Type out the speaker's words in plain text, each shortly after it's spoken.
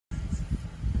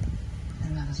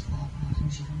Bella's fault.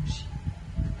 And she knows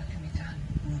what can be done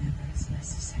whenever it's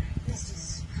necessary. This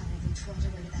is probably trolled her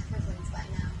into that Everglades by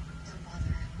now. Don't bother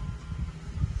her.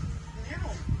 No.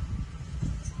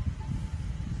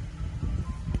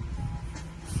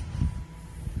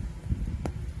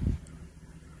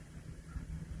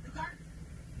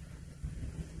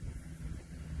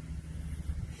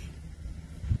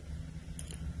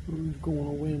 Who's going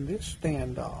to win this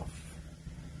standoff?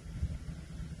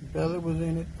 Bella was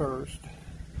in it first.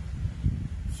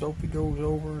 Sophie goes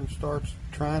over and starts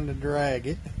trying to drag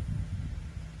it.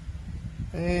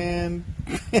 And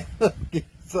Bella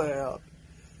gets out.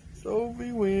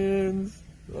 Sophie wins,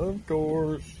 of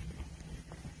course.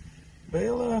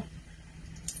 Bella.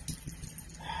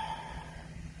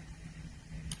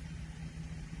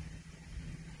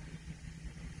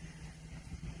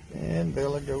 And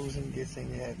Bella goes and gets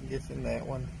in that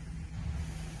one.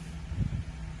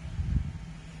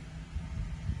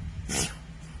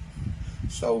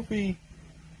 Sophie.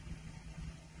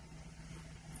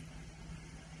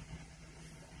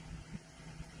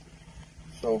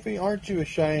 Sophie, aren't you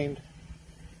ashamed?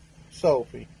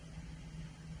 Sophie.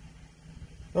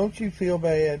 Don't you feel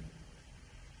bad?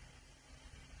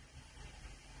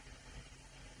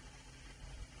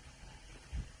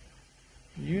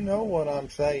 You know what I'm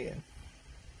saying.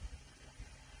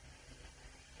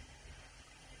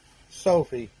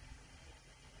 Sophie.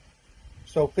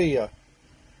 Sophia.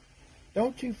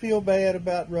 Don't you feel bad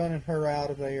about running her out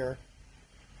of there?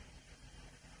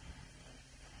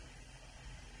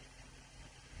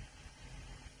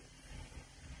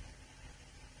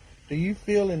 Do you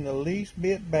feel in the least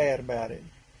bit bad about it?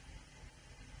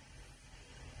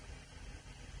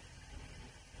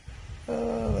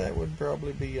 That would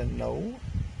probably be a no.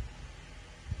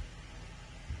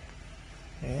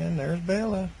 And there's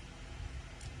Bella.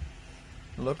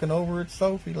 Looking over at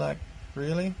Sophie like,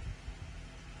 really?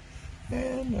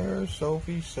 And there's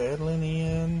Sophie settling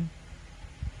in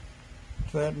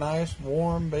to that nice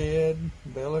warm bed.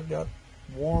 Bella got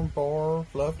warm for her,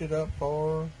 fluffed it up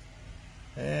for her.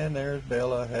 And there's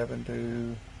Bella having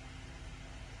to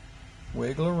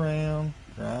wiggle around,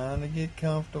 trying to get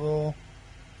comfortable.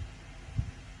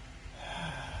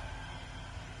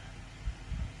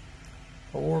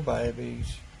 Poor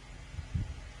babies.